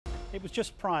It was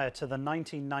just prior to the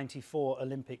 1994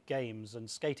 Olympic Games, and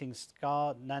skating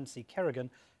star Nancy Kerrigan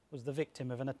was the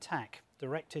victim of an attack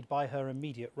directed by her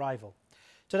immediate rival.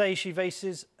 Today she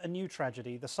faces a new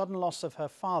tragedy, the sudden loss of her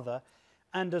father,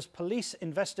 and as police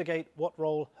investigate what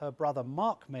role her brother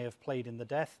Mark may have played in the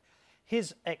death,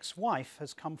 his ex-wife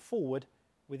has come forward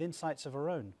with insights of her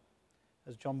own,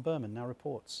 as John Berman now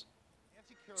reports.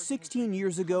 16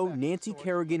 years ago, Nancy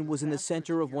Kerrigan was in the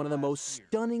center of one of the most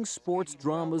stunning sports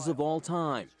dramas of all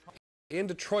time. In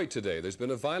Detroit today, there's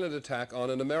been a violent attack on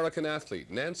an American athlete,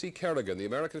 Nancy Kerrigan, the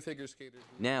American figure skater.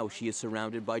 Now she is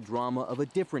surrounded by drama of a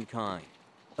different kind,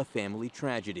 a family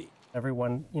tragedy.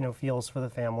 Everyone, feels for the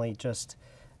family, just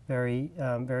very,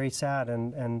 very sad,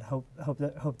 and hope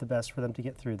the best for them to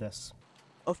get through this.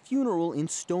 A funeral in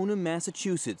Stoneham,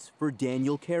 Massachusetts for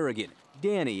Daniel Kerrigan,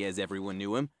 Danny as everyone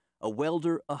knew him. A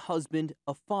welder, a husband,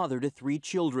 a father to 3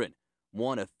 children,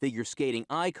 one a figure skating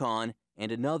icon,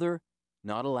 and another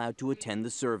not allowed to attend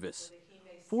the service.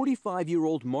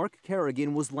 45-year-old Mark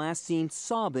Kerrigan was last seen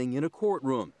sobbing in a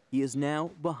courtroom. He is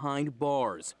now behind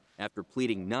bars after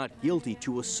pleading not guilty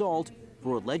to assault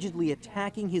for allegedly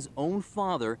attacking his own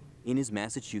father in his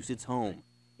Massachusetts home.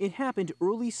 It happened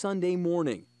early Sunday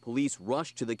morning. Police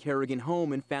rushed to the Kerrigan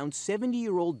home and found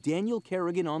 70-year-old Daniel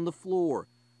Kerrigan on the floor.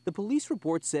 The police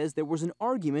report says there was an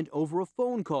argument over a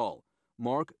phone call.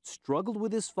 Mark struggled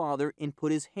with his father and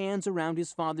put his hands around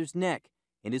his father's neck,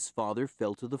 and his father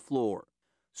fell to the floor.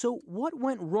 So what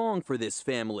went wrong for this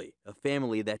family, a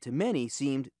family that to many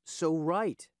seemed so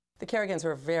right? The Kerrigans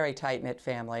were a very tight-knit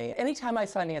family. Anytime I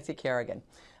saw Nancy Kerrigan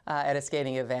at a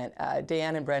skating event,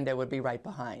 Dan and Brenda would be right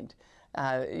behind.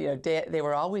 They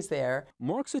were always there.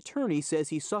 Mark's attorney says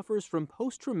he suffers from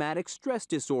post-traumatic stress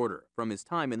disorder from his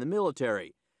time in the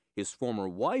military. His former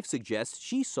wife suggests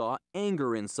she saw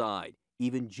anger inside,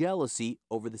 even jealousy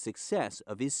over the success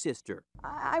of his sister.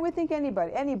 I would think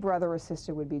anybody, any brother or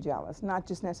sister would be jealous, not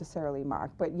just necessarily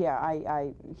Mark, but yeah,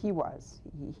 he was.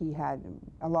 He had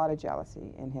a lot of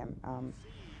jealousy in him.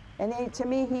 To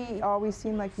me, he always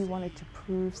seemed like he wanted to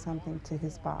prove something to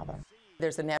his father.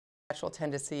 There's a natural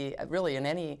tendency, really in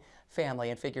any family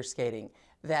in figure skating,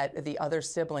 that the other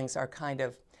siblings are kind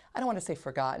of, I don't want to say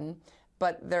forgotten,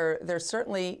 but they're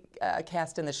certainly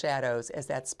cast in the shadows as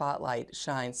that spotlight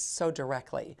shines so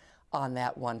directly on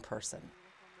that one person.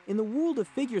 In the world of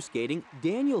figure skating,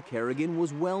 Daniel Kerrigan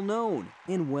was well known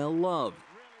and well loved.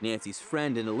 Nancy's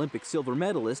friend and Olympic silver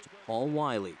medalist, Paul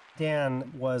Wiley.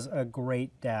 Dan was a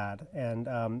great dad,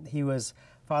 and he was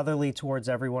fatherly towards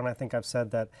everyone. I think I've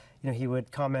said that, he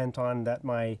would comment on that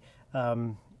my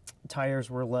tires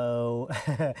were low,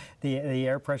 the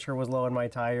air pressure was low in my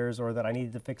tires, or that I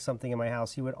needed to fix something in my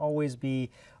house. He would always be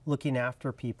looking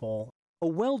after people. A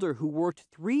welder who worked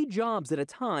 3 jobs at a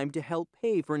time to help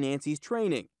pay for Nancy's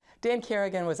training. Dan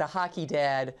Kerrigan was a hockey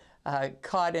dad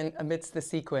caught amidst the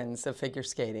sequins of figure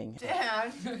skating.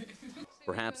 Dad!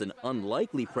 Perhaps an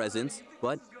unlikely presence,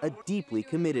 but a deeply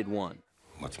committed one.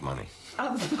 What's money?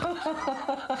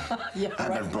 Yeah,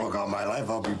 I've been broke all my life.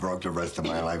 I'll be broke the rest of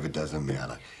my life. It doesn't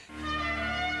matter.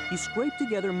 He scraped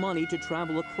together money to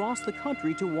travel across the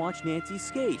country to watch Nancy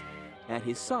skate. At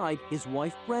his side, his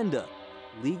wife Brenda,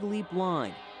 legally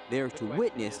blind, there to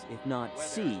witness, if not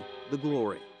see, the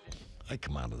glory. I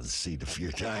come out of the seat a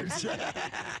few times.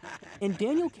 And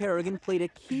Daniel Kerrigan played a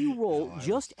key role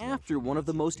just after one of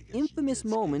the most infamous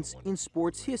moments in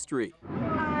sports history.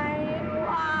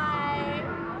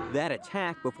 That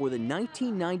attack before the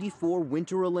 1994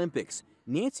 Winter Olympics.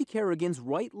 Nancy Kerrigan's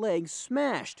right leg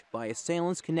smashed by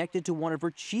assailants connected to one of her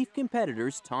chief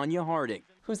competitors, Tanya Harding.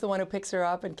 Who's the one who picks her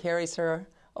up and carries her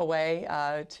away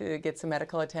to get some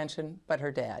medical attention? But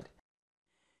her dad.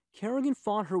 Kerrigan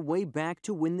fought her way back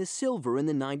to win the silver in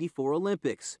the '94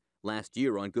 Olympics. Last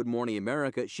year on Good Morning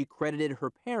America, she credited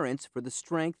her parents for the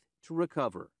strength to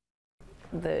recover.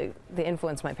 The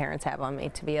influence my parents have on me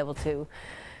to be able to,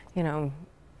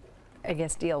 I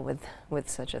guess, deal with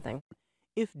such a thing.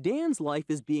 If Dan's life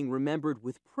is being remembered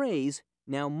with praise,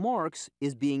 now Mark's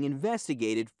is being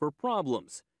investigated for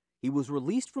problems. He was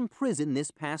released from prison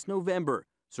this past November,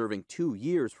 serving 2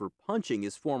 years for punching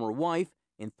his former wife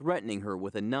and threatening her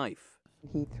with a knife.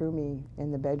 He threw me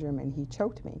in the bedroom and he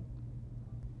choked me.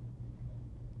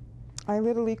 I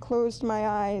literally closed my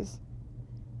eyes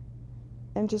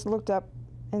and just looked up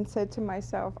and said to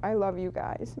myself, I love you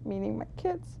guys, meaning my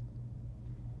kids,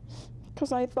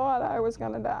 because I thought I was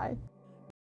going to die.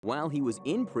 While he was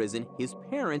in prison, his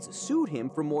parents sued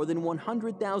him for more than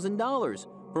 $100,000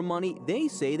 for money they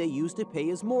say they used to pay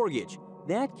his mortgage.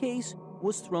 That case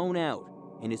was thrown out,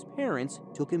 and his parents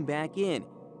took him back in.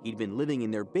 He'd been living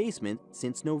in their basement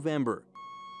since November.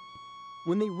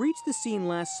 When they reached the scene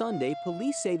last Sunday,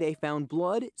 police say they found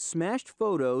blood, smashed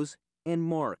photos, and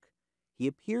Mark. He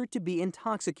appeared to be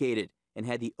intoxicated and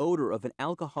had the odor of an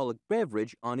alcoholic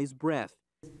beverage on his breath.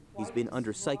 He's been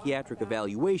under psychiatric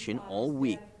evaluation all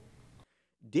week.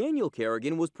 Daniel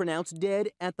Kerrigan was pronounced dead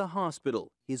at the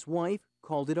hospital. His wife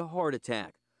called it a heart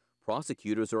attack.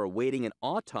 Prosecutors are awaiting an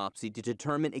autopsy to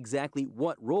determine exactly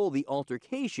what role the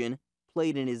altercation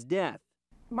played in his death.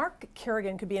 Mark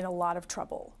Kerrigan could be in a lot of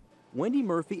trouble. Wendy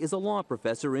Murphy is a law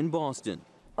professor in Boston.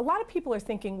 A lot of people are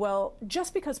thinking, well,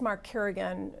 just because Mark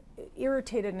Kerrigan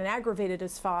irritated and aggravated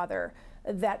his father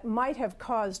that might have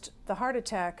caused the heart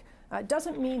attack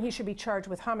doesn't mean he should be charged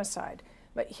with homicide.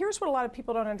 But here's what a lot of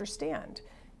people don't understand.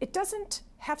 It doesn't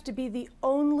have to be the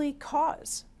only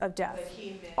cause of death.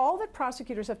 All that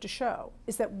prosecutors have to show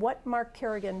is that what Mark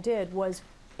Kerrigan did was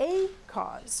a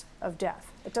cause of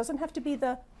death. It doesn't have to be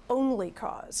the only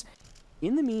cause.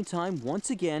 In the meantime,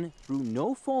 once again, through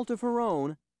no fault of her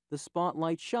own, the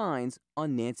spotlight shines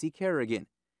on Nancy Kerrigan.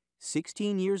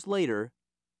 16 years later,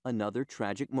 another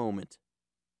tragic moment.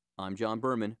 I'm John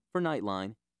Berman for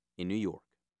Nightline in New York.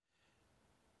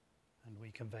 And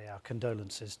we convey our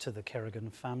condolences to the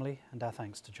Kerrigan family and our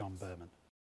thanks to John Berman.